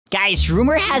Guys,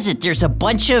 rumor has it there's a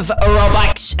bunch of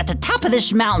Robux at the top of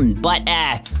this mountain, but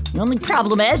the only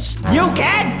problem is you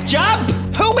can't jump!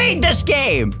 Who made this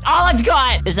game? All I've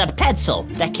got is a pencil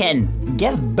that can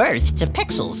give birth to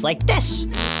pixels like this.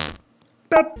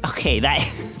 Okay,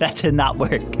 that did not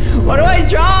work. What do I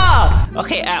draw?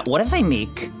 Okay, what if I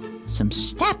make some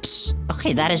steps?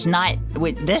 Okay, that is not,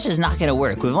 wait, this is not gonna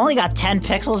work. We've only got 10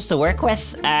 pixels to work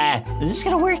with. Is this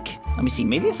gonna work? Let me see,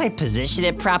 maybe if I position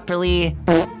it properly.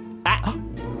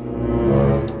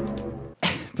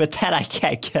 But then I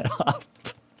can't get up.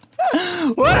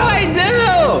 What do I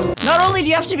do? Not only do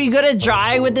you have to be good at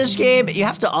drawing with this game, you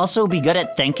have to also be good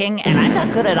at thinking, and I'm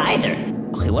not good at either.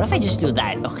 Okay, what if I just do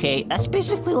that? Okay, that's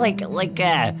basically like you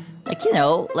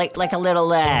know, like a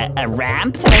little a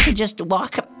ramp that I could just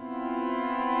walk up.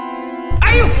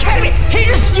 Are you kidding me? He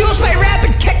just used my ramp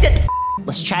and kicked it.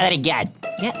 Let's try that again.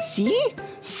 Yeah, see?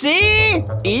 See?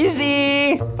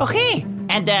 Easy. Okay,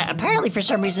 and apparently for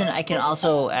some reason I can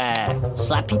also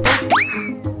slap people.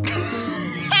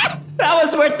 That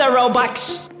was worth the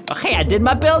Robux. Okay, I did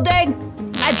my building.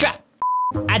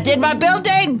 I did my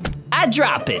building. I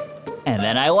drop it. And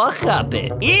then I walk up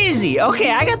it. Easy. Okay,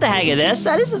 I got the hang of this.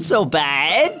 That isn't so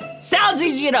bad. Sounds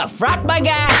easy enough. Right, my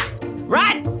guy?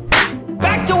 Right?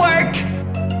 Back to work.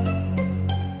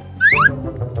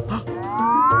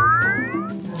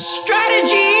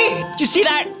 Strategy! Did you see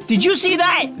that? Did you see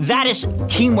that? That is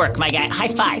teamwork, my guy. High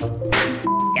five.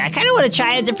 I kind of want to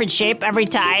try a different shape every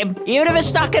time, even if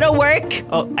it's not gonna work.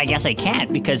 Oh, I guess I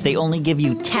can't because they only give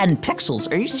you 10 pixels.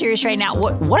 Are you serious right now?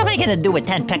 What am I gonna do with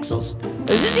 10 pixels?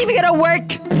 Is this even gonna work?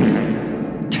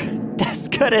 That's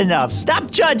good enough. Stop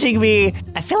judging me.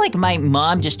 I feel like my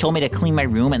mom just told me to clean my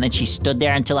room and then she stood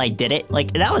there until I did it.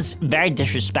 Like, that was very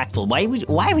disrespectful. Why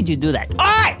would you do that? All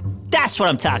right, that's what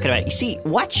I'm talking about. You see,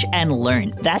 watch and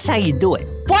learn. That's how you do it.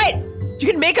 What? You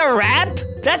can make a ramp?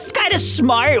 That's kind of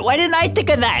smart. Why didn't I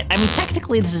think of that? I mean,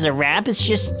 technically this is a ramp. It's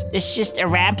just a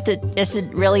ramp that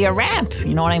isn't really a ramp.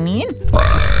 You know what I mean?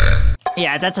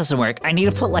 Yeah, that doesn't work. I need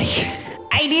to put like,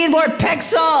 I need more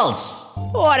pixels.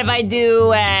 What if I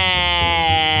do,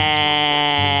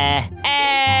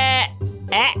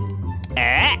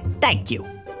 thank you.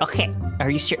 Okay, are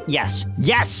you serious? Yes,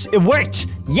 yes, it worked.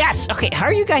 Yes, okay, how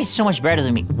are you guys so much better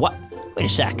than me? What? Wait a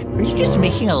sec, are you just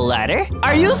making a ladder?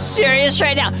 Are you serious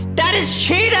right now? That is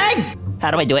cheating!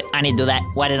 How do I do it? I need to do that.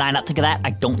 Why did I not think of that? I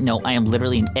don't know. I am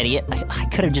literally an idiot. I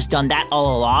could have just done that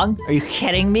all along. Are you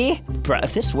kidding me? Bro,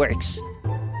 if this works.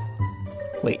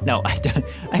 Wait, no,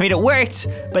 I mean, it worked,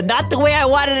 but not the way I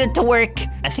wanted it to work.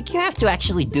 I think you have to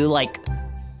actually do like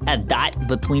a dot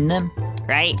between them,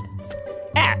 right?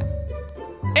 Yeah.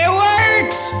 It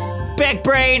works! Big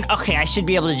brain. Okay, I should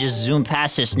be able to just zoom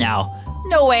past this now.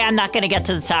 No way I'm not gonna get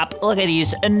to the top. Look at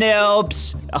these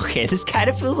noobs. Okay, this kind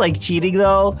of feels like cheating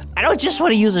though. I don't just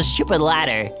want to use a stupid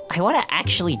ladder. I want to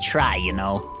actually try, you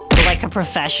know? Like a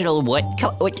professional would.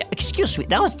 Wait, excuse me,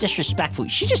 that was disrespectful.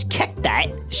 She just kicked that.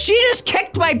 She just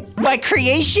kicked my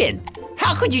creation.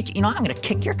 How could you, you know, I'm gonna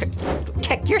kick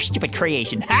your stupid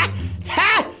creation. Ha!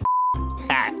 Ha!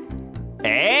 Ha!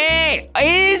 Hey!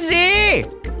 Easy!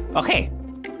 Okay.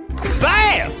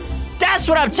 Bam! That's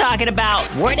what I'm talking about.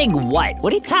 Warning what?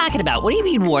 What are you talking about? What do you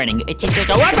mean warning? Okay.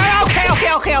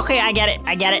 I get it.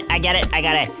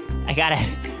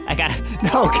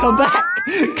 No, come back.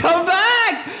 Come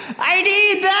back. I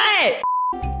need that.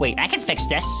 Wait, I can fix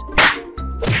this.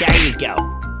 There you go.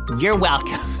 You're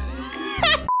welcome.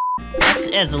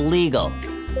 It's legal.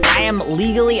 I am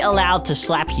legally allowed to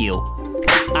slap you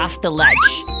off the ledge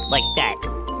like that.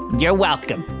 You're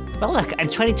welcome. Well, look, I'm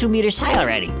 22 meters high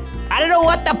already. I don't know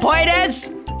what the point is.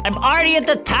 I'm already at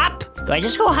the top. Do I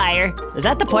just go higher? Is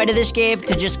that the point of this game?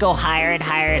 To just go higher and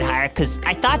higher and higher? Because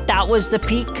I thought that was the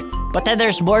peak, but then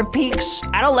there's more peaks.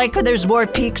 I don't like when there's more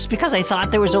peaks because I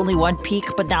thought there was only one peak,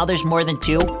 but now there's more than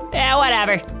two. Yeah,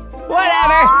 whatever.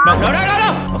 Whatever. No.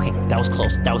 Okay, that was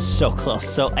close. That was so close.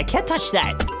 So I can't touch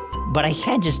that, but I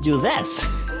can just do this.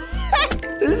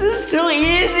 This is too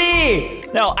easy.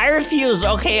 No, I refuse.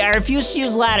 Okay, I refuse to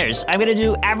use ladders. I'm gonna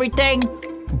do everything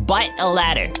but a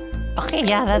ladder. Okay,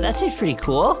 yeah, that seems pretty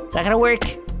cool. Is that gonna work?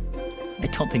 I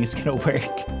don't think it's gonna work.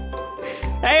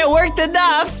 Hey, it worked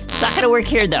enough. It's not gonna work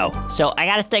here though. So I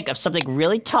gotta think of something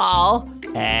really tall.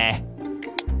 Is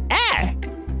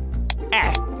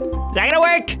that gonna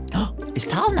work? It's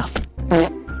tall enough.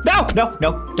 No,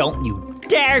 don't you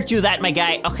dare do that, my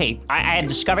guy. Okay, I have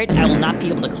discovered I will not be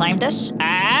able to climb this.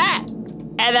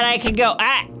 And then I can go,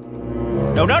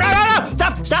 No,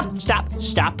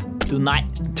 stop.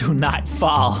 Do not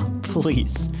fall,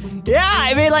 please. Yeah,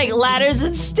 I mean like ladders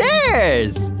and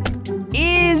stairs.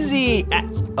 Easy.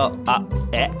 Oh,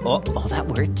 that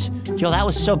worked. Yo, that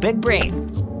was so big brain.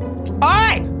 All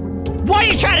right, what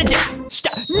are you trying to do?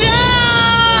 Stop. No!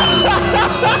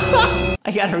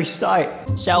 I gotta restart.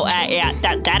 So, yeah,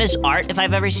 that is art if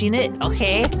I've ever seen it,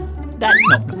 okay?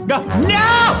 No!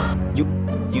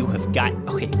 You have got,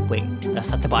 okay, wait,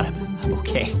 that's not the bottom.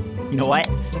 Okay, you know what?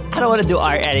 I don't want to do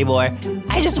art anymore.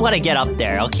 I just want to get up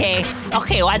there, okay?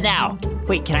 Okay, what now?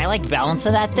 Wait, can I, like, balance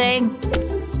on that thing?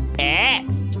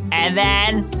 And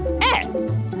then,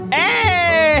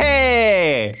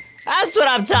 Hey! That's what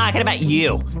I'm talking about.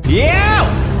 You!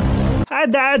 Hi,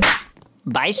 Dad.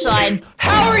 Bye, son.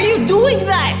 How are you doing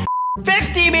that?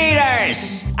 50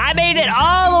 meters! I made it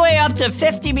all the way up to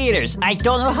 50 meters. I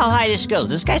don't know how high this goes.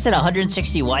 This guy said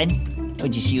 161.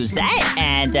 Would you use that?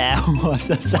 And, oh,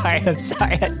 I'm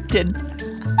sorry, I didn't.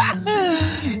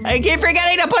 I keep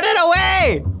forgetting to put it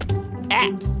away!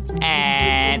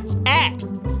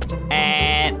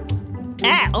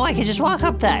 Oh, I can just walk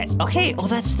up that. Okay, oh,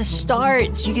 that's the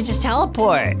start. So you can just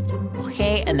teleport.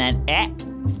 Okay, and then,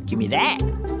 give me that.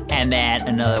 And then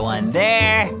another one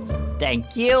there.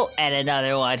 Thank you. And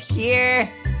another one here.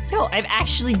 Yo, I'm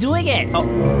actually doing it. Oh,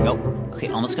 nope. Okay,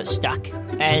 almost got stuck.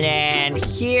 And then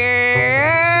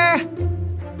here.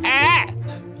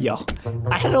 Yo,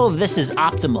 I don't know if this is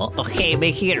optimal. Okay,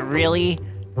 making it really,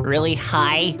 really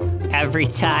high every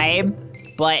time.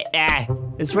 But,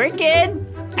 it's working.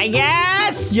 I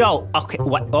guess. Yo, okay,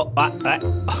 what?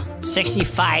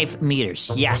 65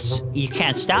 meters. Yes, you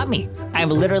can't stop me. I'm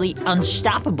literally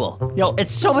unstoppable. Yo,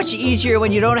 it's so much easier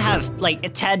when you don't have,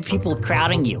 like, 10 people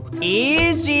crowding you.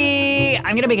 Easy.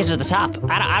 I'm gonna make it to the top.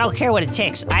 I don't care what it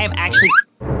takes. I am actually...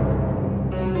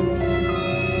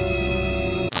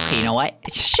 Okay, you know what?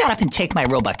 Just shut up and take my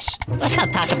Robux. Let's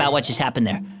not talk about what just happened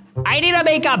there. I need to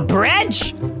make a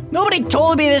bridge? Nobody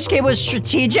told me this game was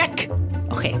strategic.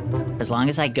 Okay, as long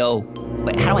as I go...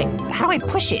 Wait, how do I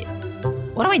push it?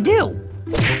 What do I do?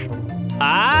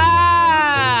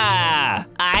 Ah!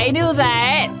 I knew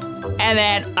that! And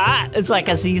then, it's like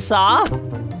a seesaw.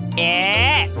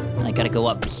 I gotta go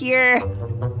up here.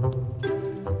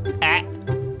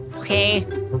 Okay.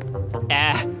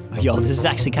 Yo, this is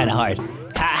actually kind of hard.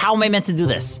 How am I meant to do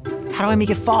this? How do I make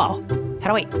it fall?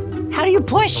 How do you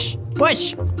push?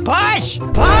 Push! Push!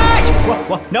 Push!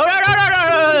 Whoa. No,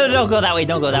 don't go that way,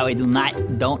 don't go that way.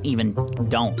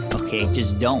 Don't. Okay,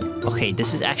 just don't. Okay,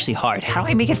 this is actually hard. How do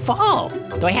I make it fall?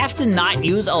 Do I have to not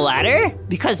use a ladder?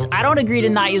 Because I don't agree to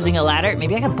not using a ladder.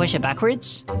 Maybe I can push it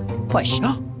backwards? Push.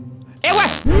 It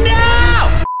works!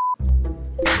 No!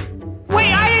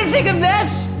 Wait, I didn't think of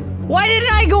this! Why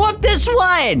didn't I go up this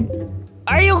one?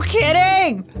 Are you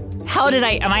kidding?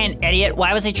 Am I an idiot?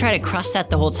 Why was I trying to cross that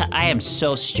the whole time? I am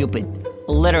so stupid.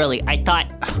 Literally, I thought,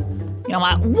 you know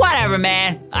what? Whatever,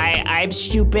 man. I'm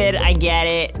stupid, I get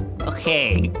it.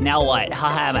 Okay, now what? How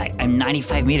high am I? I'm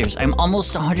 95 meters. I'm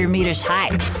almost 100 meters high.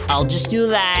 I'll just do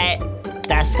that.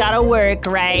 That's gotta work,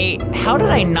 right? How did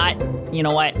I not, you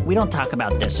know what? We don't talk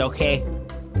about this, okay?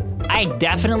 I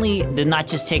definitely did not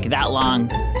just take that long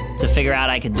to figure out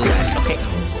I could do that, okay?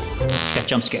 Just got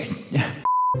jump scared.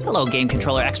 Hello, game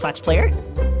controller Xbox player.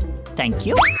 Thank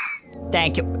you.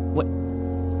 Thank you. What?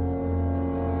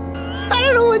 I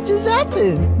don't know what just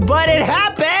happened, but it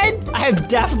happened. I am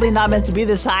definitely not meant to be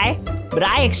this high, but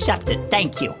I accept it.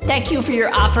 Thank you. Thank you for your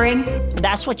offering.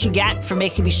 That's what you get for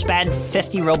making me spend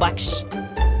 50 Robux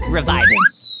reviving.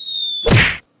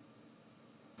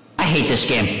 I hate this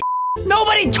game.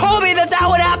 Nobody told me that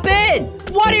would happen.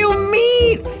 What do you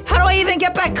mean? How do I even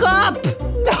get back up?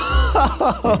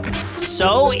 No.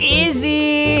 So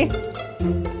easy.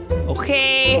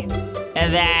 Okay.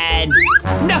 And then,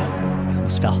 no.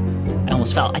 I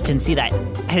almost fell. I didn't see that.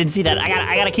 I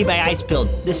gotta keep my eyes peeled.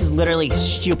 This is literally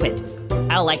stupid.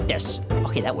 I don't like this.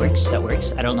 Okay, that works.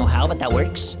 I don't know how, but that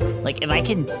works. Like, if I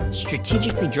can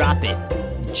strategically drop it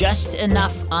just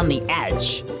enough on the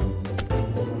edge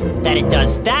that it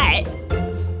does that,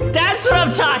 that's what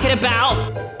I'm talking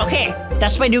about. Okay,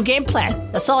 that's my new game plan.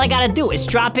 That's all I gotta do is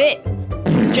drop it.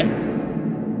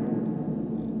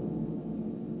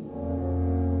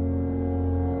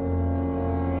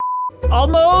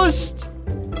 Almost!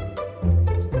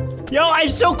 Yo, I'm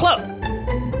so close!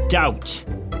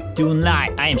 Do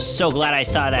not. I am so glad I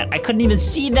saw that. I couldn't even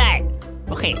see that.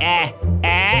 Okay,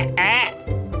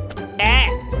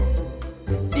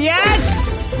 Yes!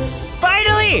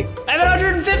 Finally! I'm at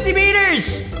 150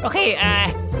 meters! Okay,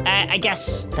 I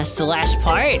guess that's the last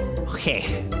part. Okay,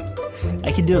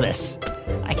 I can do this.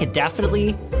 I could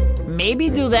definitely maybe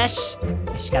do this.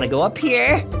 I just gotta go up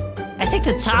here. I think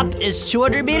the top is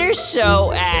 200 meters, so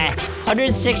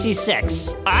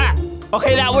 166.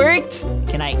 Okay, that worked.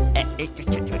 Can I?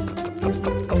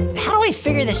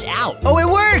 figure this out. Oh, it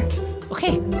worked!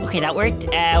 Okay, that worked.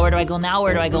 Where do I go now?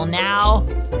 Where do I go now?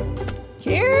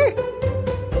 Here?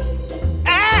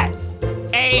 Ah!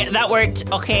 Hey, that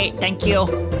worked. Okay, thank you.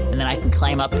 And then I can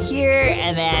climb up here,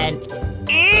 and then...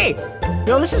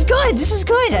 No, this is good. This is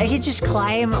good. I can just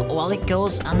climb while it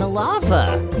goes on the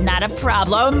lava. Not a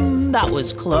problem. That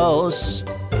was close.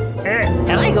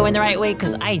 Am I going the right way?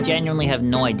 Because I genuinely have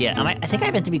no idea. I think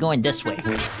I meant to be going this way.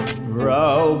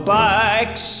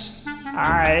 Robux.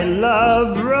 I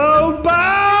love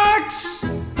Robux.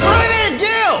 What am I gonna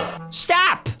do?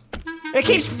 Stop. It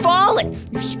keeps falling.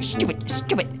 Stupid.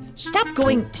 Stop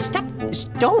going. Stop.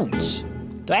 Don't.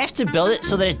 Do I have to build it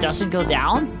so that it doesn't go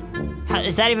down? How,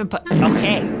 is that even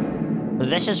okay.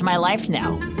 This is my life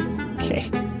now. Okay.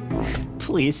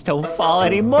 Please don't fall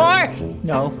anymore.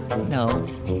 No.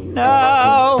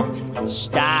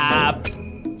 Stop.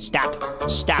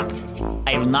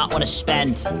 I do not want to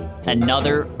spend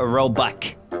another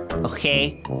Robux.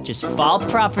 Okay? Just fall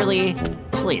properly,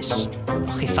 please.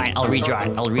 Okay, fine. I'll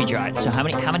redraw it. So how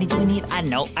many do we need? I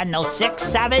don't know. 6,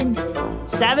 7?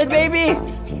 7, baby?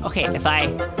 Okay, if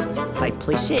I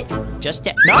place it just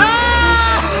no!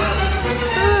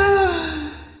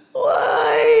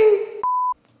 Why?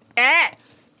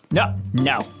 No,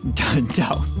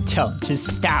 don't. Just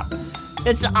stop.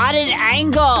 It's on an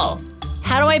angle.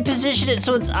 How do I position it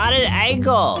so it's on an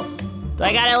angle? Do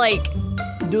I gotta, like,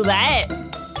 do that?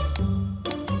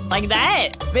 Like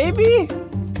that, maybe?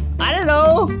 I don't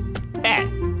know.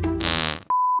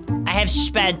 I have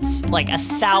spent, like,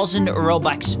 1,000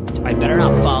 Robux. I better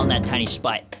not fall in that tiny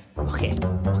spot. Okay.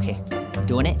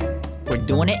 Doing it. We're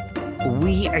doing it.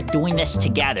 We are doing this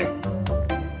together.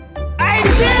 I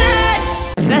did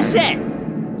it! That's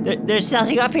it. There's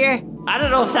nothing up here? I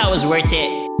don't know if that was worth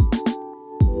it.